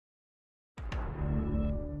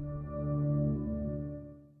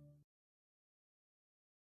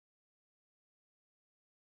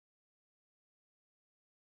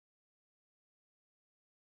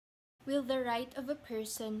Will the right of a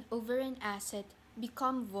person over an asset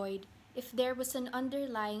become void if there was an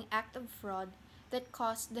underlying act of fraud that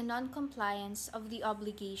caused the non-compliance of the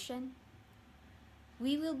obligation?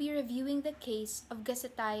 We will be reviewing the case of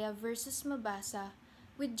GASATAYA versus MABASA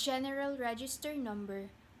with General Register Number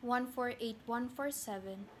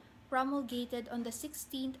 148147, promulgated on the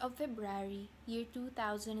 16th of February, year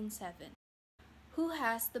 2007. Who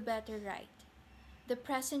has the better right? The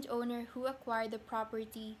present owner who acquired the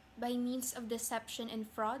property by means of deception and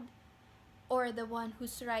fraud, or the one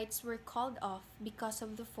whose rights were called off because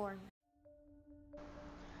of the former?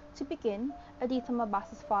 To begin, Editha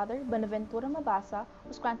Mabasa's father, Benaventura Mabasa,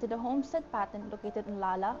 was granted a homestead patent located in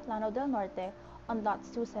Lala, Lanao del Norte, on lots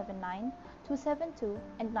 279, 272,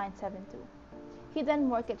 and 972. He then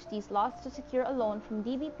mortgaged these lots to secure a loan from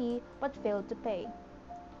DBP but failed to pay.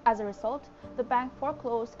 As a result, the bank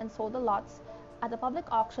foreclosed and sold the lots at a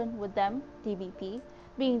public auction, with them, DBP,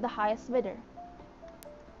 being the highest bidder.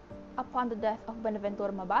 Upon the death of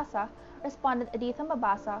Benaventura Mabasa, respondent Editha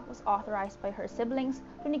Mabasa was authorized by her siblings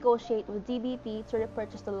to negotiate with DBP to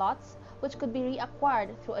repurchase the lots, which could be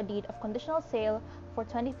reacquired through a deed of conditional sale for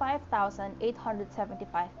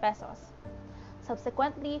 25,875 pesos.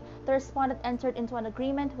 Subsequently, the respondent entered into an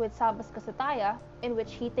agreement with Sabas Gasataya in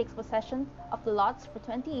which he takes possession of the lots for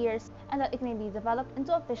 20 years and that it may be developed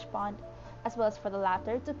into a fish pond, as well as for the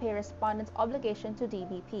latter to pay respondent's obligation to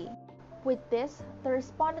DBP. With this, the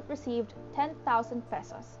respondent received 10,000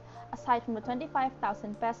 pesos, aside from the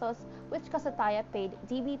 25,000 pesos which Gasataya paid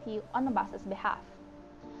DBP on Mabasa's behalf.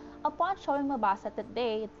 Upon showing Mabasa that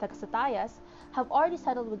they, the Gasatayas, have already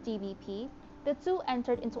settled with DBP, the two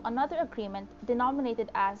entered into another agreement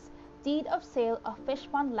denominated as Deed of Sale of Fish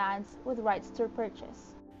Pond Lands with Rights to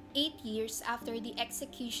Repurchase. 8 years after the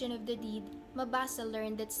execution of the deed, Mabasa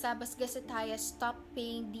learned that Sabas Gasataya stopped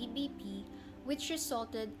paying DBP, which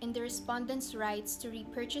resulted in the respondent's rights to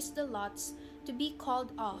repurchase the lots to be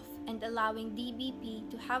called off and allowing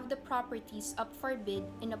DBP to have the properties up for bid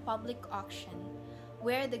in a public auction,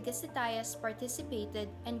 where the Gasatayas participated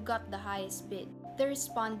and got the highest bid. The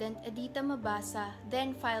respondent, Editha Mabasa,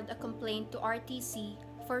 then filed a complaint to RTC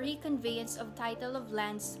for reconveyance of title of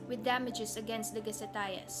lands with damages against the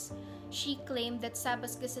Gasatayas. She claimed that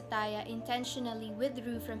Sabas Gasataya intentionally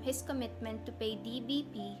withdrew from his commitment to pay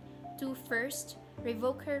DBP to, first,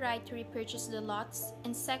 revoke her right to repurchase the lots,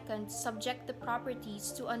 and second, subject the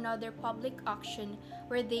properties to another public auction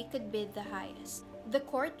where they could bid the highest. The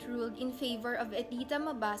court ruled in favor of Editha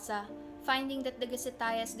Mabasa, finding that the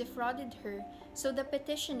Gasatayas defrauded her so the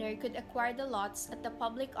petitioner could acquire the lots at the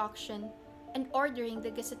public auction, and ordering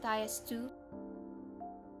the Gasatayas to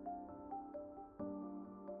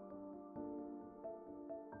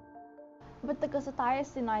But the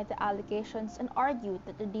Gasatayas denied the allegations and argued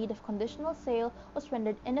that the deed of conditional sale was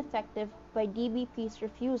rendered ineffective by DBP's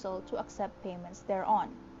refusal to accept payments thereon.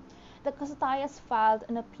 The Gasatayas filed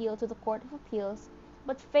an appeal to the Court of Appeals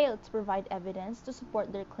but failed to provide evidence to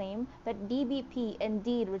support their claim that DBP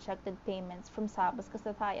indeed rejected payments from Sabas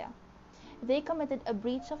Gasataya. They committed a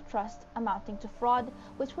breach of trust amounting to fraud,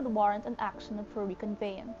 which would warrant an action for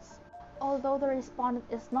reconveyance. Although the respondent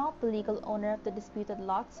is not the legal owner of the disputed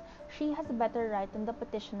lots, she has a better right than the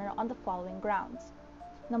petitioner on the following grounds.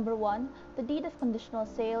 Number 1, the deed of conditional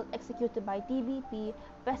sale executed by DBP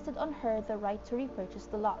vested on her the right to repurchase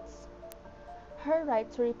the lots. Her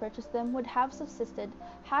right to repurchase them would have subsisted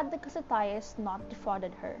had the Gasatayas not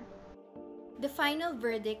defrauded her. The final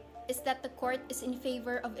verdict is that the court is in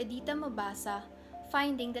favor of Editha Mabasa,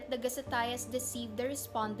 finding that the Gasatayas deceived the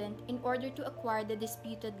respondent in order to acquire the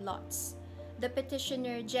disputed lots. The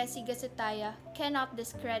petitioner, Jessie Gasataya, cannot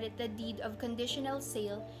discredit the deed of conditional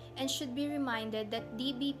sale and should be reminded that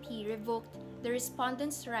DBP revoked the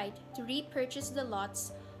respondent's right to repurchase the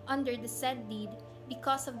lots under the said deed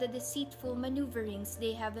because of the deceitful maneuverings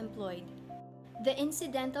they have employed. The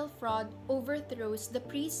incidental fraud overthrows the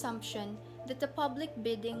presumption that the public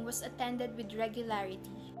bidding was attended with regularity.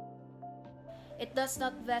 It does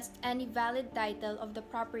not vest any valid title of the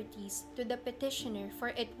properties to the petitioner, for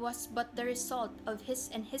it was but the result of his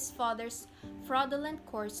and his father's fraudulent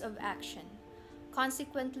course of action.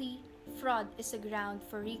 Consequently, fraud is a ground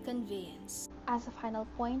for reconveyance. As a final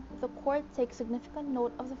point, the court takes significant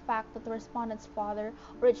note of the fact that the respondent's father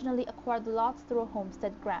originally acquired the lots through a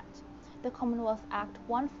homestead grant. The Commonwealth Act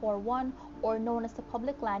 141, or known as the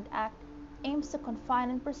Public Land Act, aims to confine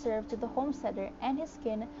and preserve to the homesteader and his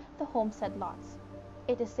kin the homestead lots.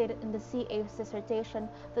 It is stated in the CA's dissertation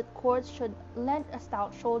that courts should lend a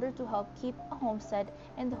stout shoulder to help keep a homestead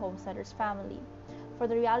in the homesteader's family, for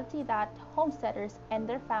the reality that homesteaders and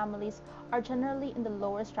their families are generally in the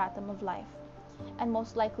lower stratum of life. and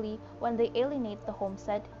most likely when they alienate the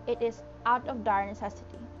homestead, it is out of dire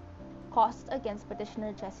necessity. Costs against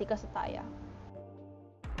petitioner Jesse Gasataya.